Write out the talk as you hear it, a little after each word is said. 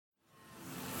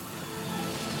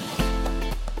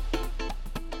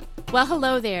Well,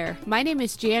 hello there. My name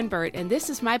is Jan Burt, and this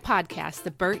is my podcast,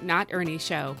 The Burt Not Ernie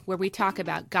Show, where we talk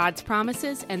about God's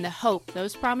promises and the hope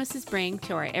those promises bring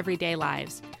to our everyday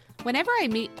lives. Whenever I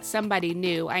meet somebody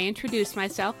new, I introduce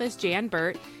myself as Jan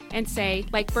Burt and say,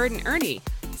 like Burt and Ernie,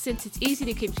 since it's easy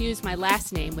to confuse my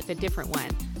last name with a different one.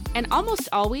 And almost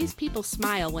always people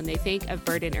smile when they think of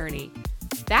Burt and Ernie.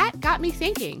 That got me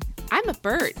thinking, I'm a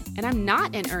Burt and I'm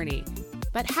not an Ernie.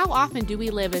 But how often do we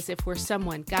live as if we're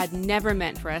someone God never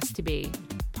meant for us to be?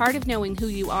 Part of knowing who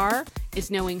you are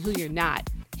is knowing who you're not.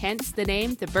 Hence the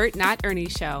name, The Burt Not Ernie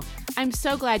Show. I'm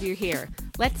so glad you're here.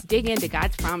 Let's dig into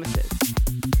God's promises.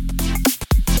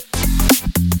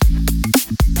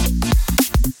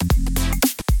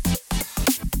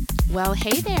 Well,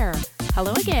 hey there.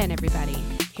 Hello again, everybody.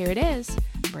 Here it is.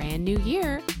 Brand new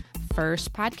year.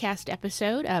 First podcast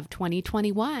episode of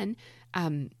 2021. Do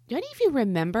any of you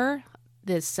remember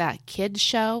this kids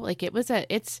show?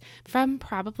 It's from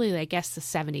probably, I guess, the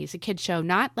 70s, a kids show,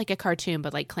 not like a cartoon,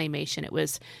 but like claymation. It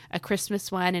was a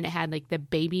Christmas one, and it had like the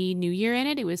baby New Year in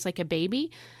it. It was like a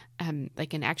baby,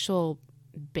 like an actual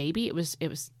baby. It was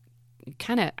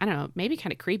kind of, I don't know, maybe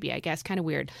kind of creepy, I guess, kind of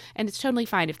weird. And it's totally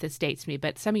fine if this dates me,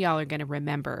 but some of y'all are going to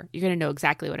remember. You're going to know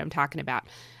exactly what I'm talking about.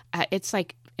 It's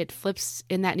like, it flips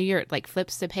in that new year, it like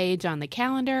flips the page on the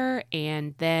calendar,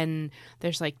 and then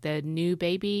there's like the new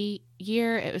baby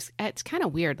year. It's kind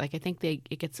of weird. Like, I think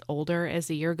it gets older as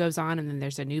the year goes on, and then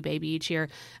there's a new baby each year.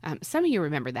 Some of you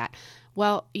remember that.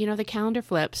 Well, the calendar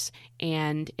flips,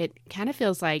 and it kind of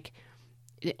feels like,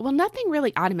 well, nothing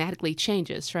really automatically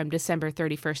changes from December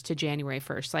 31st to January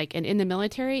 1st. Like, and in the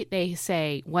military, they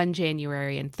say 1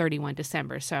 January and 31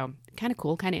 December. So kind of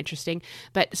cool, kind of interesting.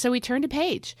 But so we turned a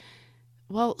page.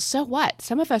 Well, so what?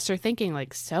 Some of us are thinking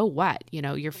like, so what?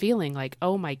 You're feeling like,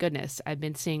 oh my goodness, I've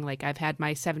been seeing like, I've had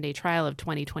my 7-day trial of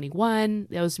 2021,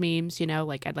 those memes,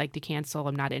 like I'd like to cancel.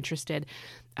 I'm not interested.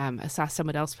 I saw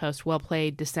someone else post, well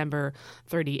played, December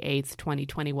 38th,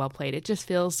 2020, well played. It just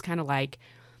feels kind of like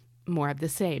more of the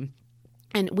same.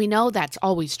 And we know that's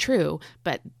always true,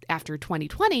 but after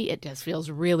 2020, it just feels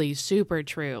really super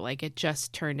true. Like it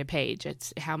just turned a page.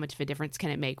 It's how much of a difference can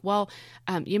it make? Well,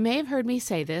 you may have heard me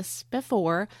say this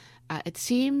before. It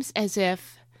seems as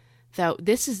if, though,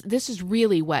 this is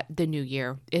really what the new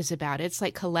year is about. It's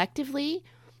like collectively,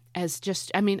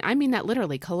 I mean that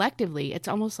literally, collectively, it's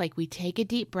almost like we take a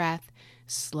deep breath,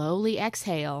 slowly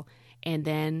exhale, and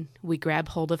then we grab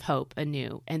hold of hope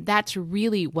anew. And that's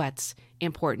really what's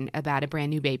important about a brand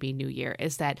new baby new year,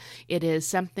 is that it is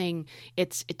something,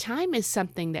 time is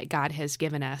something that God has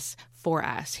given us for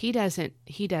us. He doesn't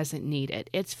need it.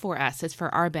 It's for us. It's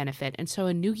for our benefit. And so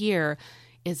a new year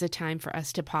is a time for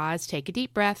us to pause, take a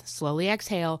deep breath, slowly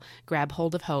exhale, grab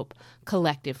hold of hope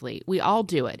collectively. We all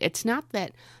do it. It's not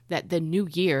that the new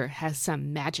year has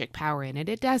some magic power in it.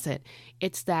 It doesn't.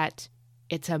 It's that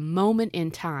it's a moment in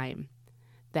time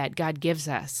that God gives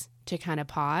us to kind of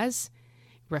pause,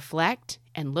 reflect,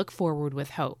 and look forward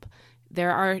with hope.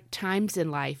 There are times in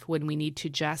life when we need to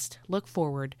just look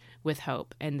forward with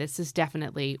hope, and this is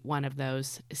definitely one of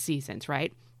those seasons,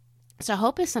 right? So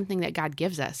hope is something that God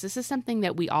gives us. This is something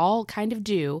that we all kind of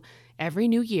do every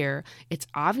new year. It's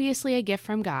obviously a gift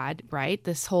from God, right?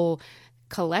 This whole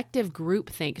collective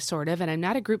groupthink sort of, and I'm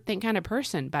not a groupthink kind of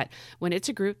person, but when it's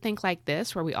a groupthink like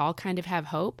this where we all kind of have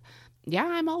hope, yeah,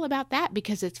 I'm all about that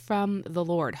because it's from the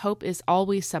Lord. Hope is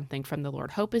always something from the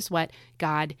Lord. Hope is what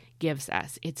God gives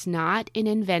us. It's not an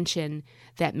invention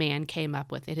that man came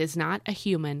up with. It is not a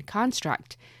human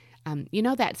construct.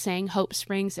 That saying, hope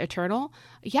springs eternal?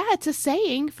 Yeah, it's a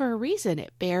saying for a reason.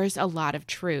 It bears a lot of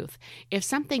truth. If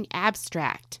something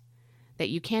abstract that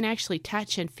you can't actually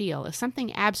touch and feel, if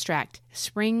something abstract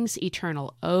springs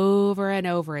eternal over and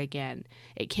over again,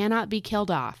 it cannot be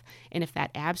killed off. And if that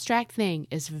abstract thing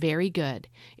is very good,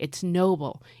 it's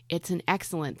noble, it's an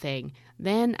excellent thing,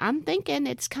 then I'm thinking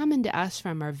it's coming to us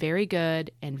from our very good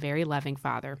and very loving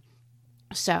Father.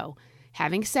 So,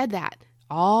 having said that,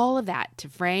 all of that to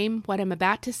frame what I'm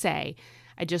about to say,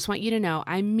 I just want you to know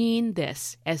I mean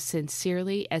this as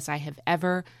sincerely as I have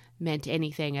ever meant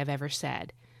anything I've ever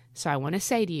said. So I want to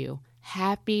say to you,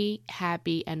 happy,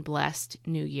 happy, and blessed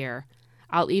New Year.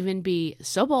 I'll even be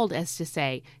so bold as to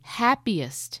say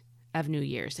happiest of New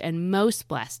Year's and most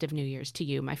blessed of New Year's to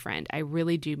you, my friend. I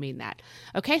really do mean that.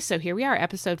 Okay, so here we are,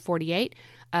 episode 48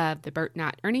 of the Burt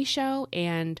Not Ernie Show,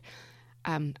 and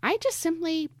I just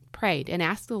simply prayed and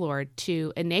asked the Lord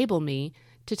to enable me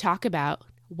to talk about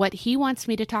what He wants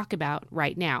me to talk about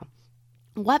right now.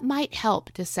 What might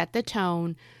help to set the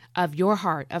tone of your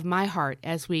heart, of my heart,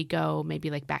 as we go maybe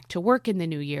like back to work in the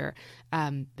new year,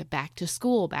 back to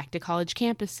school, back to college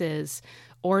campuses,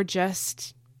 or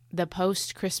just the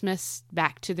post-Christmas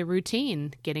back to the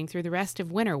routine, getting through the rest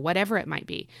of winter, whatever it might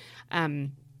be.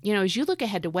 As you look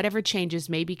ahead to whatever changes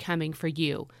may be coming for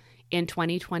you in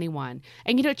 2021,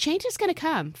 and change is going to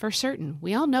come for certain.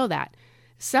 We all know that.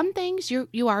 Some things you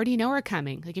already know are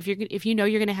coming. Like if you know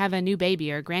you're going to have a new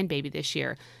baby or a grandbaby this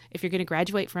year, if you're going to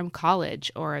graduate from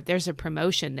college, or if there's a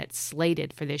promotion that's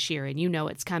slated for this year and you know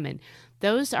it's coming.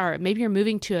 Those are, maybe you're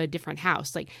moving to a different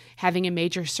house, like having a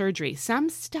major surgery. Some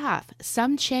stuff,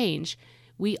 some change,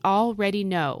 we already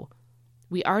know.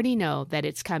 We already know that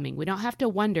it's coming. We don't have to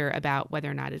wonder about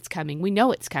whether or not it's coming. We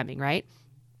know it's coming, right?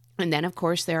 And then, of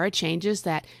course, there are changes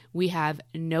that we have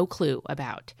no clue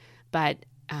about. But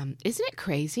isn't it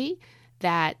crazy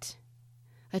that,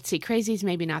 let's see, crazy is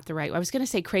maybe not the right, I was going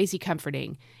to say crazy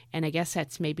comforting, and I guess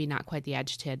that's maybe not quite the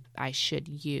adjective I should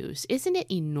use. Isn't it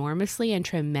enormously and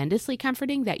tremendously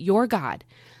comforting that your God,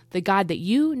 the God that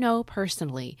you know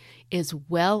personally, is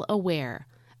well aware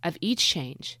of each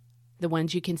change, the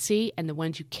ones you can see and the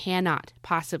ones you cannot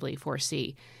possibly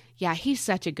foresee? Yeah, he's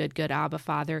such a good Abba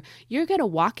Father. You're going to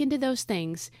walk into those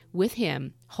things with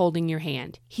him holding your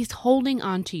hand. He's holding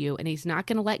on to you, and he's not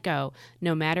going to let go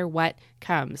no matter what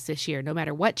comes this year. No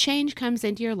matter what change comes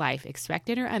into your life,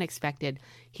 expected or unexpected,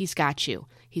 he's got you.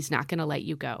 He's not going to let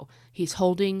you go. He's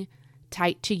holding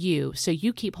tight to you, so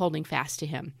you keep holding fast to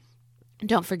him.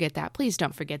 Don't forget that. Please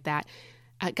don't forget that.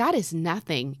 God is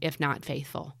nothing if not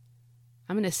faithful.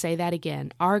 I'm going to say that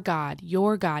again. Our God,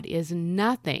 your God, is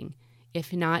nothing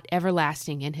if not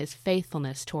everlasting in his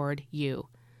faithfulness toward you.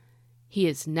 He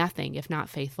is nothing if not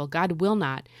faithful. God will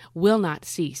not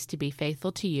cease to be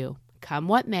faithful to you, come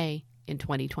what may, in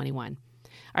 2021.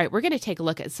 All right, we're going to take a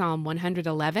look at Psalm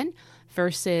 111,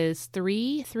 verses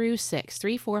 3 through 6,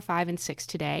 3, 4, 5, and 6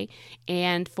 today.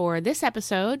 And for this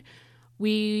episode,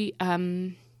 we're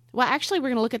going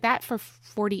to look at that for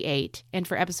 48. And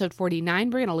for episode 49,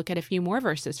 we're going to look at a few more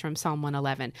verses from Psalm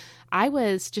 111. I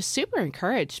was just super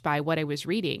encouraged by what I was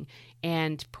reading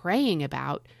and praying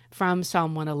about from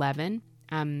Psalm 111.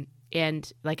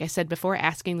 And like I said before,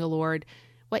 asking the Lord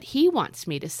what he wants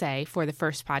me to say for the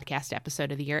first podcast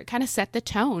episode of the year. It kind of set the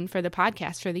tone for the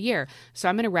podcast for the year. So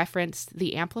I'm going to reference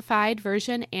the Amplified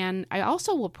version, and I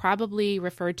also will probably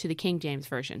refer to the King James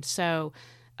version. So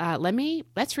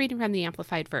let's read from the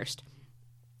Amplified first.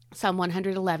 Psalm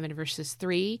 111, verses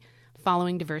 3,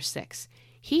 following to verse 6.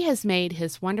 He has made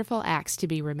his wonderful acts to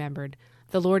be remembered.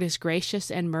 The Lord is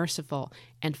gracious and merciful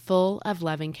and full of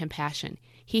loving compassion.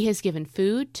 He has given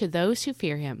food to those who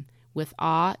fear him with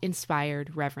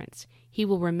awe-inspired reverence. He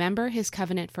will remember his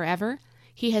covenant forever.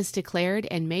 He has declared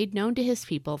and made known to his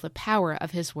people the power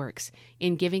of his works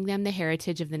in giving them the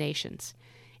heritage of the nations.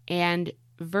 And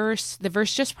the verse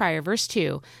just prior, verse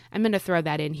 2, I'm going to throw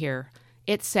that in here.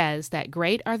 It says that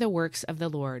great are the works of the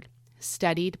Lord,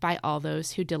 studied by all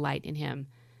those who delight in him.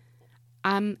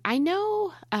 I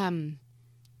know some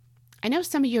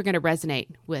of you are going to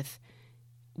resonate with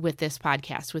this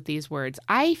podcast, with these words.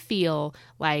 I feel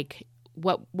like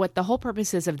what the whole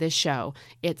purpose is of this show,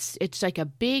 it's like a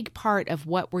big part of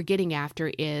what we're getting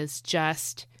after is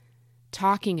just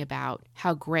talking about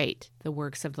how great the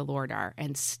works of the Lord are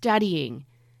and studying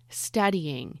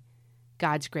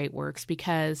God's great works,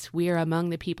 because we are among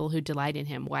the people who delight in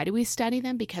him. Why do we study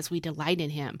them? Because we delight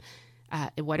in him.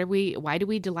 Why do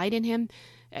we delight in him?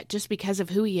 Just because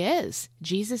of who he is.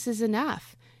 Jesus is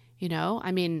enough.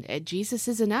 Jesus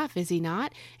is enough, is he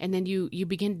not? And then you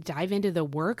begin to dive into the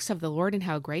works of the Lord and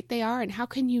how great they are, and how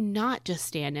can you not just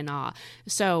stand in awe?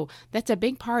 So that's a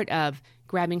big part of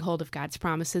grabbing hold of God's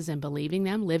promises and believing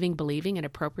them, living, believing, and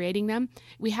appropriating them.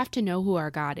 We have to know who our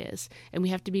God is, and we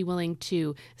have to be willing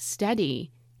to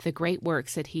study the great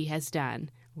works that he has done,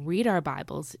 read our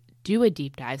Bibles, do a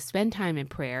deep dive, spend time in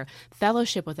prayer,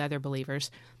 fellowship with other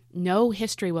believers, know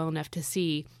history well enough to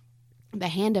see the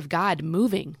hand of God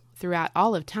moving throughout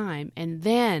all of time. And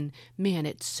then, man,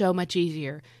 it's so much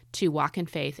easier to walk in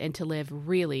faith and to live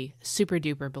really super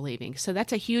duper believing. So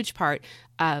that's a huge part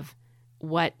of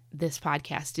what this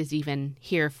podcast is even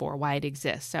here for, why it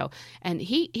exists. So, and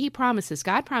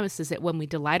God promises that when we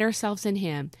delight ourselves in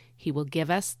him, he will give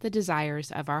us the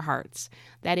desires of our hearts.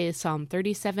 That is Psalm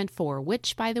 37:4,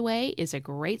 which, by the way, is a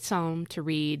great psalm to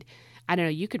read. I don't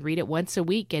know, you could read it once a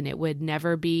week and it would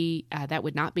never be, that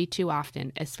would not be too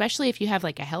often, especially if you have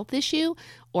like a health issue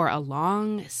or a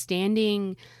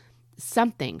long-standing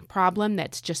problem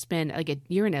that's just been like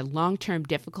you're in a long-term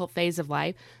difficult phase of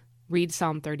life. Read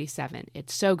Psalm 37.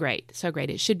 It's so great, so great.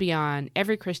 It should be on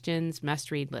every Christian's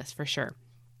must-read list for sure.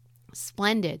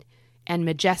 Splendid and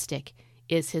majestic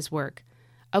is his work.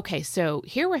 Okay, so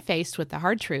here we're faced with the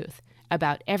hard truth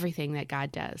about everything that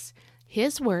God does.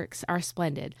 His works are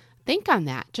splendid. Think on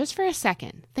that just for a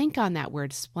second. Think on that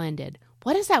word splendid.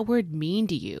 What does that word mean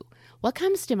to you? What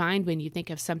comes to mind when you think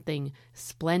of something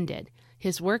splendid?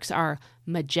 His works are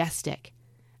majestic.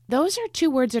 Those are two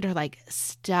words that are like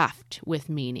stuffed with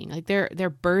meaning. Like they're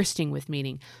bursting with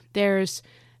meaning.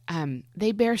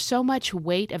 They bear so much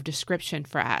weight of description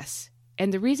for us.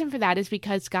 And the reason for that is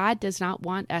because God does not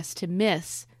want us to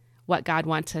miss what God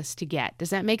wants us to get.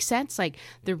 Does that make sense? Like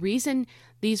the reason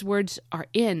these words are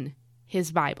in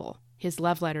his Bible, his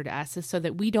love letter to us, is so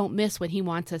that we don't miss what he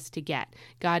wants us to get.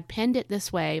 God penned it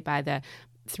this way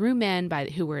through men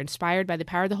who were inspired by the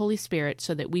power of the Holy Spirit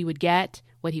so that we would get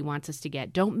what he wants us to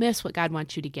get. Don't miss what God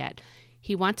wants you to get.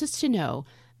 He wants us to know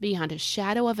beyond a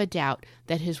shadow of a doubt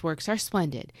that his works are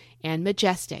splendid and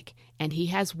majestic, and he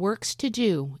has works to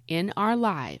do in our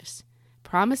lives,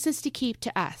 promises to keep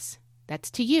to us, that's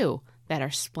to you, that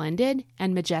are splendid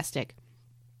and majestic.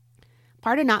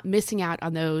 Part of not missing out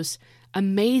on those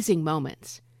amazing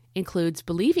moments includes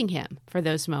believing him for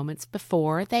those moments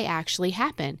before they actually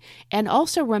happen, and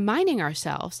also reminding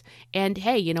ourselves, and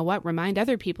hey, you know what? Remind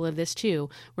other people of this too.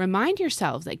 Remind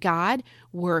yourselves that God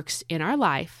works in our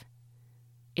life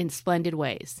in splendid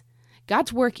ways.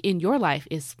 God's work in your life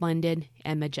is splendid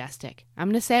and majestic. I'm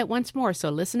going to say it once more, so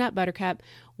listen up, Buttercup.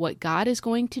 What God is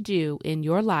going to do in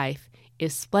your life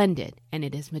is splendid and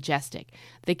it is majestic.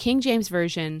 The King James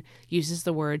Version uses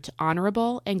the words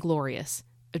honorable and glorious.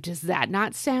 Does that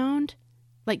not sound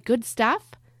like good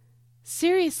stuff?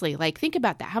 Seriously, like think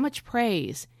about that. How much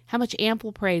praise, how much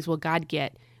ample praise will God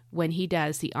get when he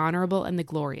does the honorable and the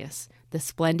glorious, the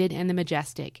splendid and the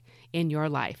majestic in your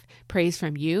life? Praise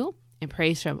from you and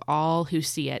praise from all who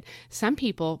see it. Some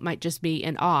people might just be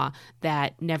in awe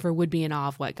that never would be in awe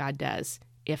of what God does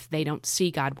if they don't see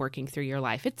God working through your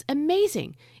life. It's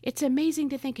amazing. It's amazing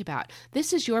to think about.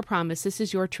 This is your promise. This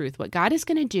is your truth. What God is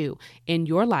going to do in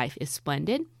your life is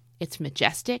splendid. It's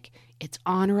majestic. It's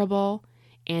honorable.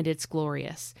 And it's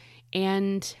glorious.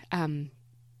 And,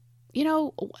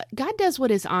 God does what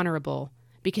is honorable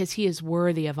because he is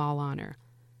worthy of all honor.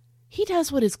 He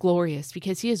does what is glorious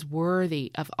because he is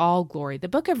worthy of all glory. The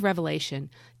book of Revelation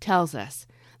tells us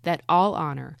that all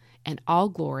honor and all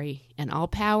glory and all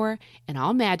power and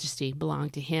all majesty belong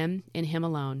to him and him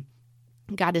alone.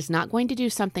 God is not going to do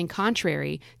something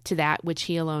contrary to that which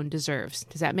he alone deserves.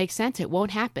 Does that make sense? It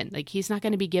won't happen. Like he's not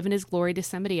going to be giving his glory to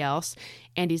somebody else,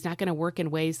 and he's not going to work in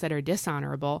ways that are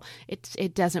dishonorable.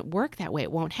 It doesn't work that way.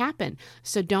 It won't happen.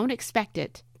 So don't expect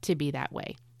it to be that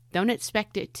way. Don't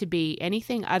expect it to be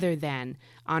anything other than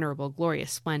honorable,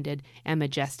 glorious, splendid, and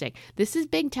majestic. This is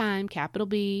big time, capital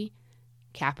B,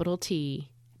 capital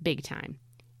T, big time.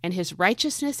 And his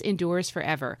righteousness endures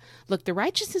forever. Look, the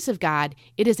righteousness of God,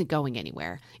 it isn't going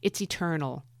anywhere. It's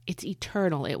eternal. It's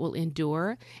eternal. It will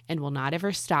endure and will not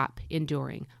ever stop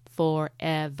enduring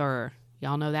forever.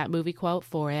 Y'all know that movie quote,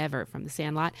 forever, from The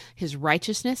Sandlot. His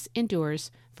righteousness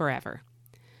endures forever.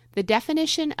 The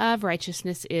definition of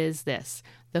righteousness is this: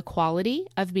 the quality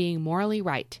of being morally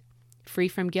right, free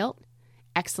from guilt,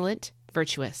 excellent,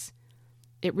 virtuous.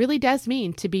 It really does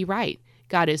mean to be right.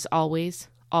 God is always,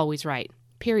 always right.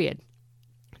 Period.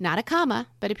 Not a comma,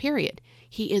 but a period.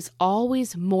 He is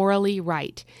always morally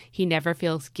right. He never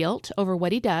feels guilt over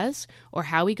what he does or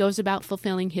how he goes about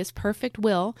fulfilling his perfect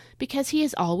will because he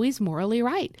is always morally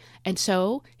right. And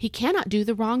so he cannot do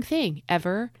the wrong thing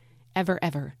ever, ever,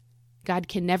 ever. God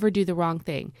can never do the wrong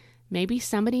thing. Maybe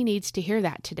somebody needs to hear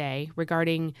that today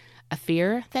regarding a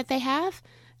fear that they have,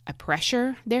 a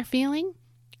pressure they're feeling,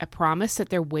 a promise that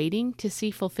they're waiting to see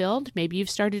fulfilled. Maybe you've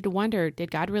started to wonder, did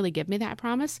God really give me that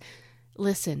promise?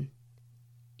 Listen,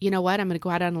 you know what? I'm going to go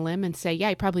out on a limb and say, yeah,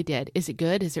 he probably did. Is it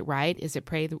good? Is it right? Is it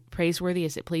praiseworthy?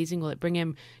 Is it pleasing? Will it bring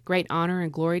him great honor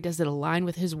and glory? Does it align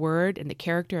with his word and the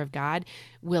character of God?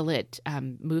 Will it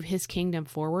move his kingdom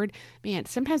forward? Man,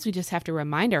 sometimes we just have to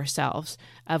remind ourselves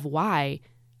of why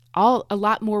a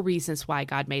lot more reasons why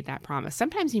God made that promise.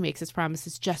 Sometimes he makes his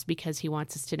promises just because he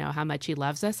wants us to know how much he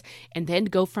loves us, and then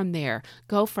go from there.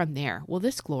 Will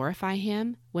this glorify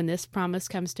him when this promise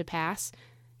comes to pass?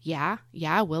 Yeah,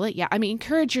 will it? Yeah. I mean,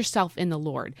 encourage yourself in the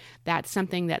Lord. That's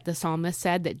something that the psalmist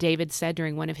said, that David said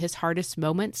during one of his hardest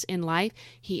moments in life.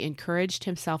 He encouraged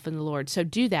himself in the Lord. So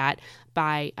do that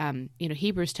by,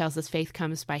 Hebrews tells us faith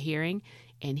comes by hearing,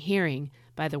 and hearing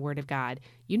by the word of God.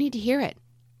 You need to hear it.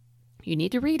 You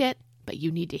need to read it, but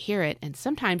you need to hear it, and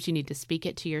sometimes you need to speak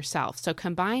it to yourself. So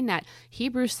combine that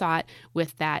Hebrews thought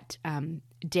with that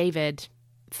David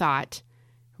thought,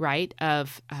 right,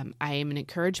 of I am going to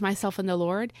encourage myself in the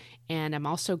Lord, and I'm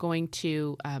also going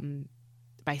to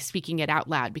by speaking it out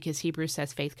loud, because Hebrews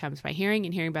says faith comes by hearing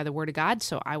and hearing by the word of God.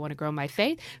 So I want to grow my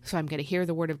faith. So I'm going to hear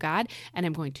the word of God and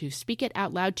I'm going to speak it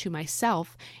out loud to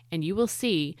myself, and you will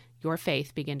see your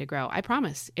faith begin to grow. I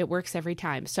promise it works every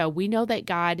time. So we know that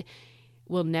God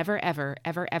will never, ever,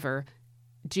 ever, ever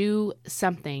do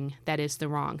something that is the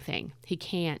wrong thing. He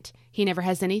can't. He never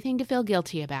has anything to feel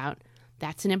guilty about.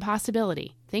 That's an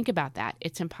impossibility. Think about that.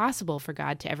 It's impossible for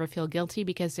God to ever feel guilty,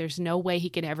 because there's no way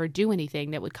he could ever do anything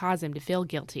that would cause him to feel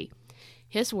guilty.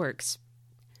 His works,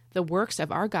 the works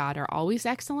of our God, are always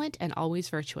excellent and always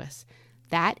virtuous.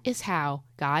 That is how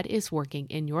God is working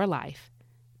in your life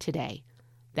today.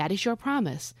 That is your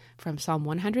promise from Psalm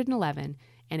 111,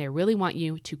 and I really want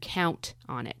you to count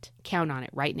on it. Count on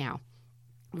it right now.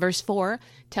 Verse 4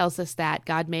 tells us that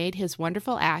God made his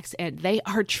wonderful acts, and they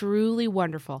are truly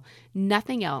wonderful.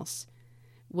 Nothing else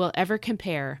will ever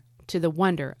compare to the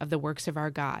wonder of the works of our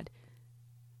God.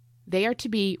 They are to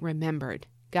be remembered.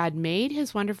 God made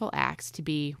his wonderful acts to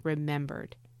be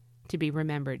remembered. To be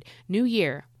remembered. New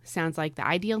Year sounds like the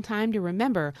ideal time to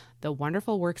remember the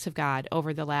wonderful works of God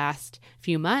over the last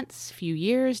few months, few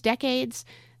years, decades.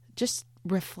 Just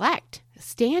reflect.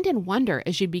 Stand in wonder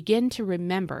as you begin to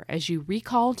remember, as you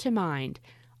recall to mind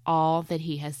all that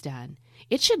he has done.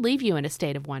 It should leave you in a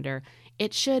state of wonder.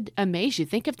 It should amaze you.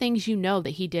 Think of things you know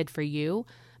that he did for you,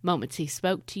 moments he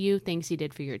spoke to you, things he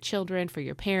did for your children, for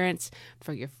your parents,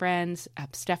 for your friends,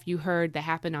 stuff you heard that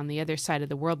happened on the other side of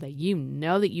the world that you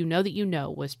know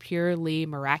was purely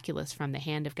miraculous from the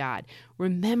hand of God.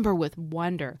 Remember with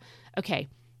wonder. Okay,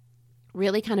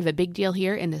 really kind of a big deal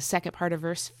here in the second part of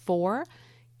verse 4.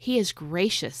 He is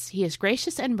gracious. He is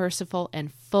gracious and merciful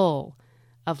and full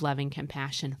of loving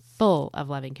compassion. Full of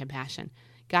loving compassion.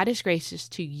 God is gracious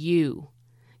to you.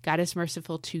 God is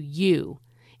merciful to you.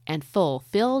 And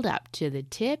filled up to the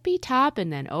tippy top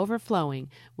and then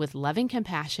overflowing with loving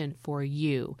compassion for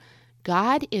you.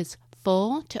 God is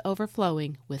full to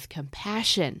overflowing with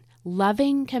compassion.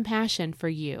 Loving compassion for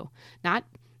you. Not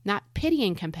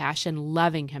pitying compassion,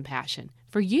 loving compassion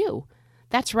for you.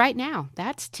 That's right now.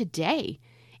 That's today.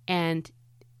 And,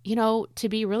 to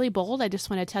be really bold, I just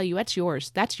want to tell you it's yours.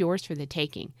 That's yours for the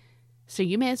taking. So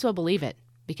you may as well believe it,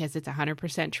 because it's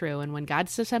 100% true. And when God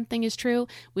says something is true,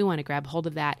 we want to grab hold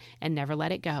of that and never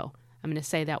let it go. I'm going to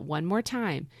say that one more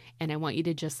time, and I want you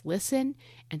to just listen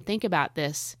and think about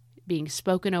this being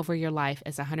spoken over your life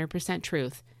as 100%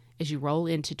 truth as you roll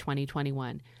into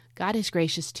 2021. God is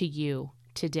gracious to you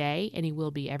today, and he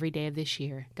will be every day of this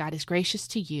year. God is gracious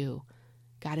to you.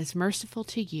 God is merciful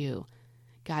to you.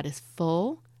 God is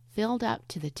filled up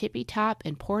to the tippy top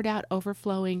and poured out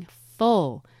overflowing,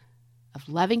 full of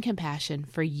loving compassion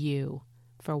for you,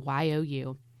 for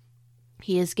YOU.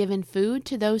 He has given food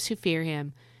to those who fear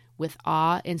him with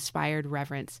awe-inspired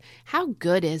reverence. How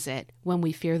good is it when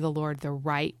we fear the Lord the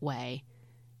right way,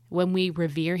 when we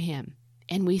revere him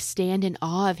and we stand in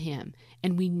awe of him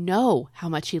and we know how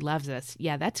much he loves us.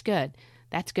 Yeah, that's good.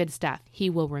 That's good stuff.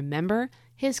 He will remember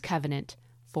his covenant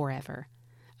forever.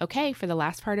 Okay, for the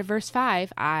last part of verse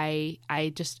 5, I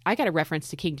got a reference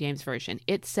to King James Version.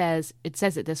 It says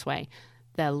it this way.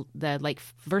 The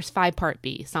verse 5 part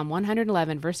B, Psalm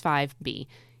 111 verse 5b.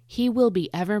 He will be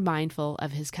ever mindful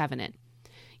of his covenant.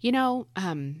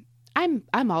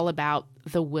 I'm all about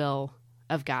the will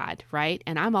of God, right?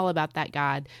 And I'm all about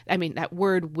that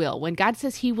word will. When God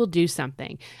says he will do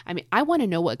something, I want to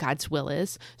know what God's will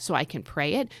is so I can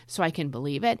pray it, so I can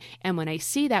believe it. And when I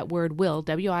see that word will,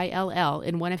 W-I-L-L,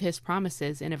 in one of his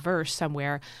promises in a verse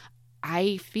somewhere,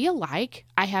 I feel like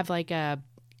I have I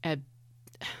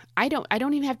don't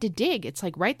even have to dig. It's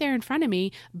like right there in front of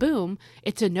me. Boom.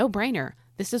 It's a no-brainer.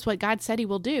 This is what God said he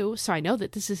will do. So I know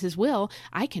that this is his will.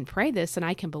 I can pray this and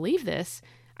I can believe this.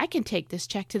 I can take this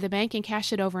check to the bank and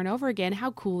cash it over and over again.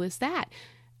 How cool is that?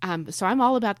 So I'm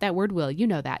all about that word will. You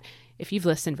know that if you've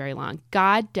listened very long.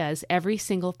 God does every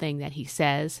single thing that he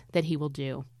says that he will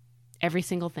do. Every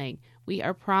single thing. We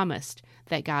are promised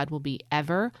that God will be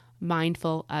ever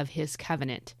mindful of his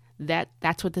covenant.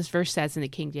 That's what this verse says in the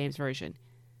King James Version.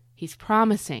 He's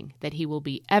promising that he will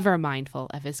be ever mindful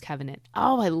of his covenant.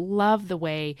 Oh, I love the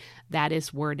way that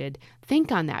is worded.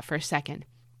 Think on that for a second.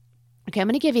 Okay, I'm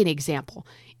going to give you an example.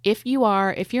 If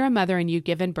you're a mother and you've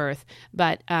given birth,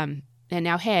 but and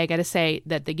now, hey, I got to say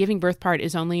that the giving birth part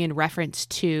is only in reference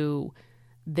to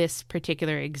this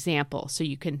particular example, so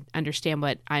you can understand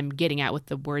what I'm getting at with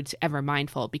the words ever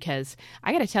mindful, because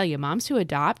I got to tell you, moms who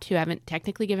adopt, who haven't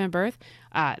technically given birth,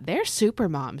 they're super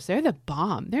moms. They're the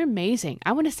bomb. They're amazing.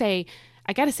 I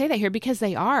I got to say that here because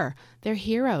they are. They're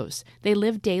heroes. They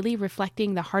live daily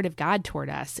reflecting the heart of God toward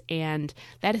us. And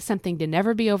that is something to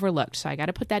never be overlooked. So I got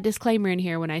to put that disclaimer in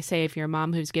here when I say if you're a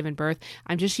mom who's given birth,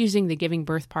 I'm just using the giving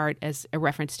birth part as a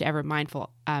reference to Ever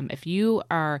Mindful. If you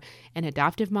are an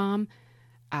adoptive mom,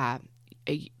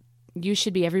 you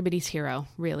should be everybody's hero,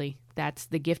 really. That's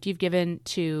the gift you've given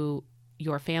to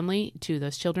your family, to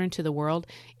those children, to the world.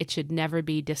 It should never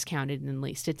be discounted in the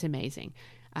least. It's amazing.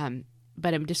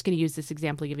 But I'm just going to use this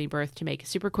example of giving birth to make a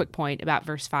super quick point about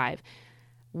verse 5.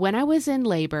 When I was in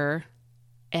labor,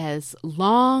 as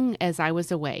long as I was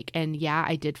awake, and yeah,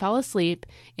 I did fall asleep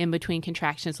in between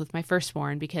contractions with my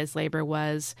firstborn because labor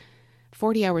was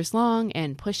 40 hours long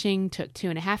and pushing took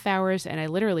 2.5 hours, and I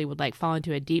literally would fall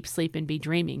into a deep sleep and be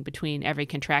dreaming between every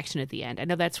contraction at the end. I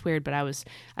know that's weird, but I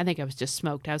think I was just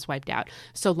smoked. I was wiped out.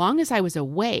 So long as I was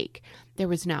awake, there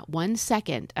was not 1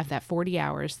 second of that 40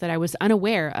 hours that I was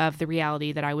unaware of the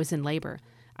reality that I was in labor.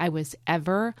 I was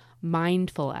ever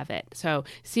mindful of it. So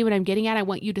see what I'm getting at? I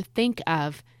want you to think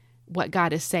of what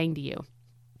God is saying to you.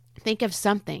 Think of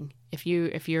something. If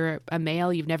you're a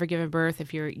male, you've never given birth,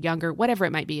 if you're younger, whatever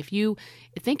it might be, if you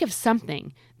think of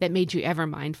something that made you ever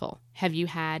mindful. Have you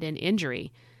had an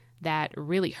injury that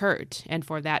really hurt, and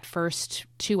for that first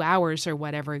 2 hours or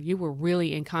whatever, you were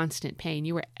really in constant pain?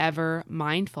 You were ever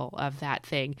mindful of that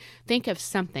thing. Think of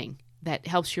something that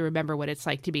helps you remember what it's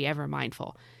like to be ever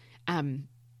mindful.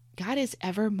 God is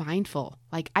ever mindful.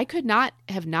 I could not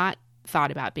have not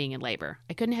thought about being in labor.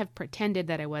 I couldn't have pretended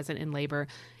that I wasn't in labor.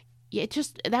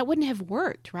 That wouldn't have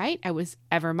worked, right? I was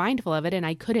ever mindful of it, and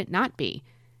I couldn't not be.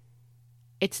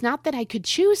 It's not that I could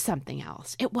choose something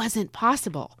else. It wasn't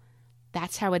possible.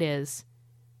 That's how it is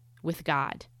with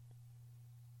God.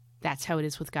 That's how it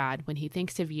is with God. When he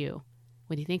thinks of you,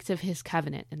 when he thinks of his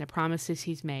covenant and the promises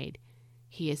he's made,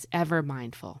 he is ever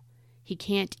mindful. He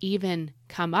can't even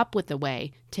come up with a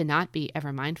way to not be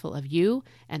ever mindful of you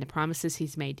and the promises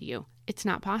he's made to you. It's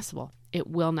not possible. It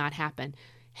will not happen.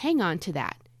 Hang on to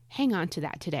that. Hang on to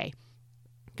that today.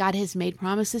 God has made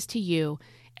promises to you,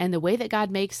 and the way that God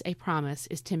makes a promise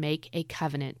is to make a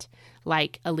covenant,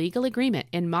 like a legal agreement.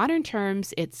 In modern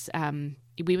terms, it's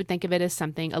we would think of it as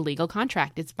something, a legal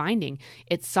contract. It's binding.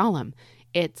 It's solemn.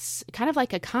 It's kind of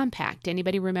like a compact.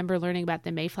 Anybody remember learning about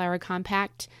the Mayflower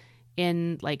Compact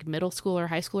in middle school or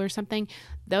high school or something?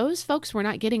 Those folks were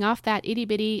not getting off that itty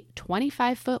bitty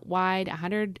 25-foot wide,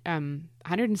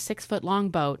 106-foot long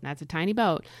boat. And that's a tiny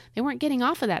boat. They weren't getting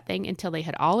off of that thing until they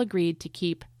had all agreed to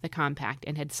keep the compact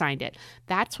and had signed it.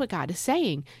 That's what God is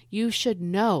saying. You should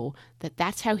know that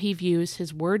that's how he views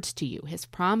his words to you, his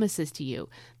promises to you.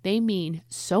 They mean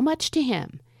so much to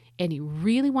him. And he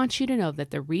really wants you to know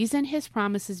that the reason his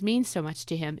promises mean so much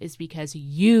to him is because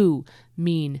you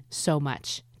mean so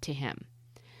much to him.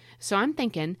 So I'm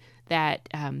thinking that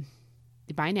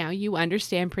by now you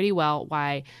understand pretty well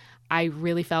why I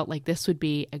really felt like this would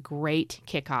be a great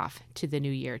kickoff to the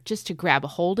new year, just to grab a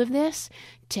hold of this,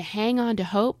 to hang on to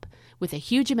hope with a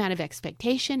huge amount of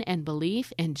expectation and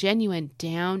belief and genuine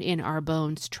down in our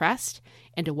bones trust,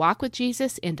 and to walk with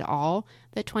Jesus into all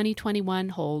that 2021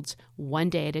 holds one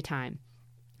day at a time.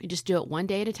 You just do it one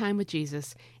day at a time with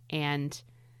Jesus and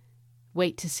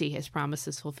wait to see his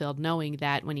promises fulfilled, knowing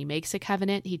that when he makes a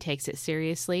covenant, he takes it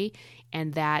seriously,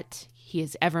 and that he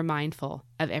is ever mindful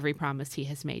of every promise he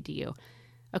has made to you.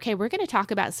 Okay, we're going to talk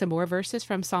about some more verses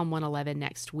from Psalm 111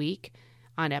 next week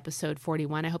on episode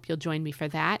 41. I hope you'll join me for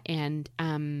that. And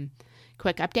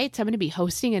quick updates, I'm going to be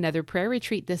hosting another prayer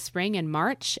retreat this spring in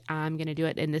March. I'm going to do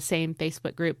it in the same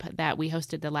Facebook group that we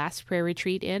hosted the last prayer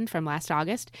retreat in from last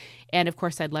August. And of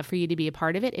course, I'd love for you to be a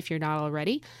part of it if you're not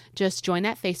already. Just join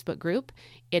that Facebook group.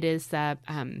 It is the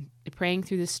Praying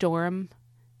Through the Storm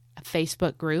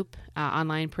Facebook group,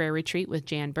 online prayer retreat with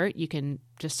Jan Burt. You can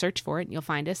just search for it and you'll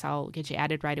find us. I'll get you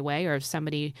added right away, or if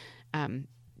somebody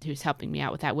who's helping me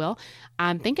out with that will.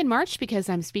 I'm thinking March because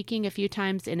I'm speaking a few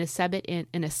times in a summit in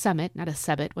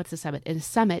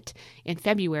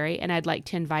February, and I'd like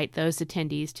to invite those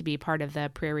attendees to be part of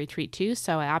the prayer retreat too.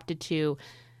 So I opted to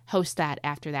host that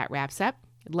after that wraps up.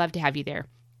 I'd love to have you there.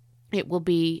 It will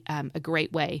be a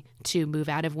great way to move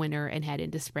out of winter and head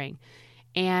into spring.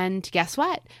 And guess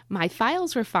what? My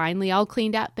files were finally all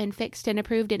cleaned up and fixed and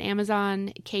approved in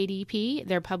Amazon KDP.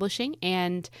 They're publishing,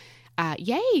 and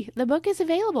yay, the book is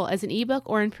available as an ebook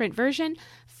or in print version.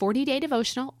 40-day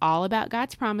devotional, all about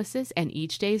God's promises, and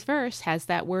each day's verse has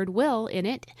that word will in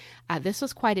it. This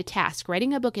was quite a task.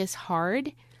 Writing a book is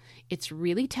hard. It's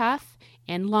really tough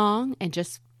and long and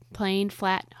just plain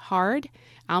flat hard.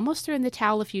 I almost threw in the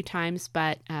towel a few times,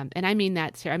 but, and I mean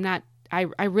that, sir,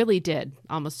 I really did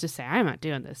almost just say, I'm not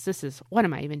doing this. What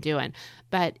am I even doing?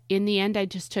 But in the end, I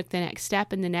just took the next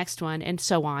step and the next one and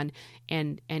so on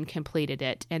and completed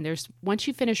it. And once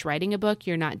you finish writing a book,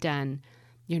 you're not done.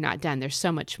 You're not done. There's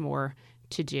so much more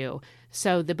to do.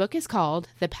 So the book is called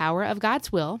The Power of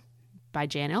God's Will by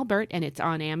Jan L. Burt, and it's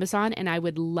on Amazon, and I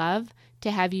would love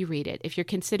to have you read it. If you're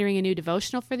considering a new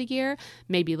devotional for the year,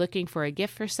 maybe looking for a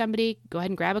gift for somebody, go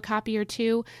ahead and grab a copy or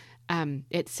two.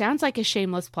 It sounds like a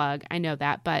shameless plug, I know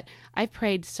that, but I've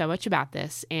prayed so much about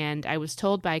this, and I was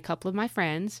told by a couple of my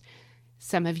friends,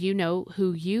 some of you know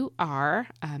who you are.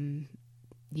 I'm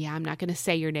not going to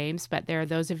say your names, but there are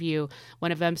those of you,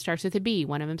 one of them starts with a B,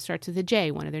 one of them starts with a J,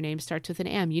 one of their names starts with an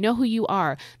M. You know who you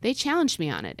are. They challenged me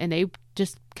on it, and they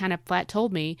just kind of flat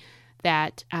told me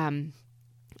that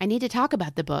I need to talk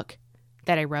about the book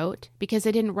that I wrote because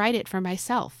I didn't write it for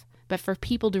myself, but for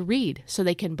people to read so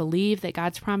they can believe that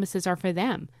God's promises are for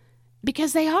them.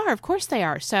 Because they are, of course they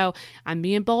are. So I'm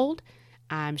being bold,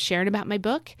 I'm sharing about my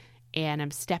book, and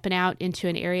I'm stepping out into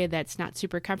an area that's not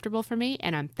super comfortable for me,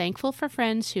 and I'm thankful for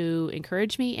friends who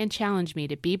encourage me and challenge me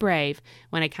to be brave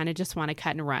when I kind of just want to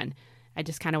cut and run. I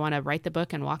just kind of want to write the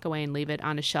book and walk away and leave it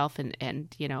on a shelf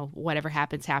and whatever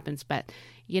happens, happens. But,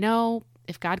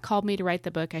 if God called me to write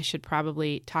the book, I should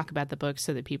probably talk about the book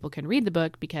so that people can read the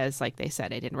book because, like they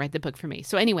said, I didn't write the book for me.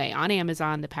 So anyway, on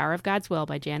Amazon, The Power of God's Will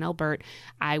by Jan L. Burt.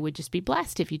 I would just be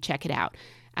blessed if you check it out.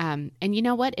 And you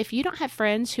know what? If you don't have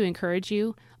friends who encourage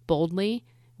you boldly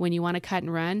when you want to cut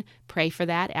and run, pray for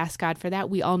that. Ask God for that.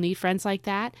 We all need friends like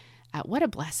that. What a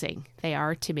blessing they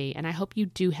are to me. And I hope you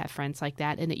do have friends like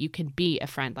that and that you can be a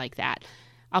friend like that.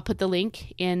 I'll put the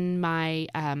link in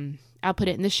I'll put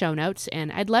it in the show notes,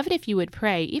 and I'd love it if you would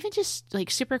pray, even just like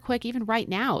super quick, even right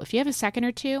now. If you have a second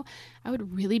or two, I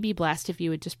would really be blessed if you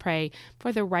would just pray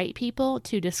for the right people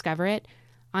to discover it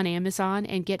on Amazon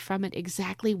and get from it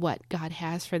exactly what God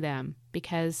has for them,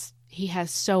 because He has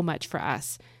so much for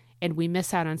us, and we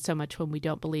miss out on so much when we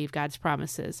don't believe God's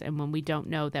promises and when we don't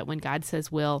know that when God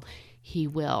says will, He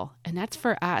will. And that's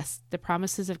for us. The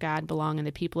promises of God belong in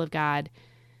the people of God.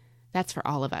 That's for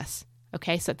all of us.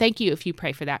 Okay, so thank you if you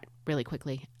pray for that really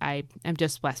quickly. I am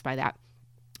just blessed by that.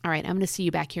 All right, I'm going to see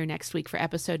you back here next week for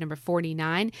episode number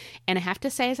 49. And I have to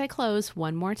say as I close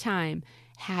one more time,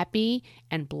 happy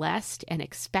and blessed and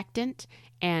expectant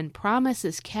and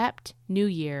promises kept New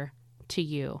Year to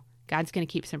you. God's going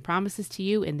to keep some promises to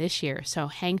you in this year, so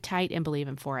hang tight and believe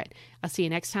Him for it. I'll see you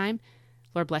next time.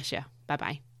 Lord bless you.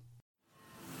 Bye-bye.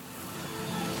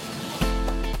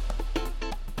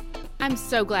 I'm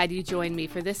so glad you joined me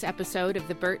for this episode of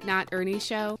the Burt Not Ernie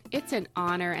Show. It's an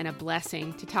honor and a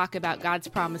blessing to talk about God's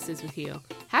promises with you.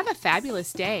 Have a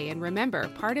fabulous day, and remember,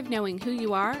 part of knowing who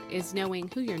you are is knowing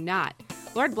who you're not.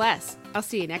 Lord bless. I'll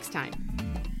see you next time.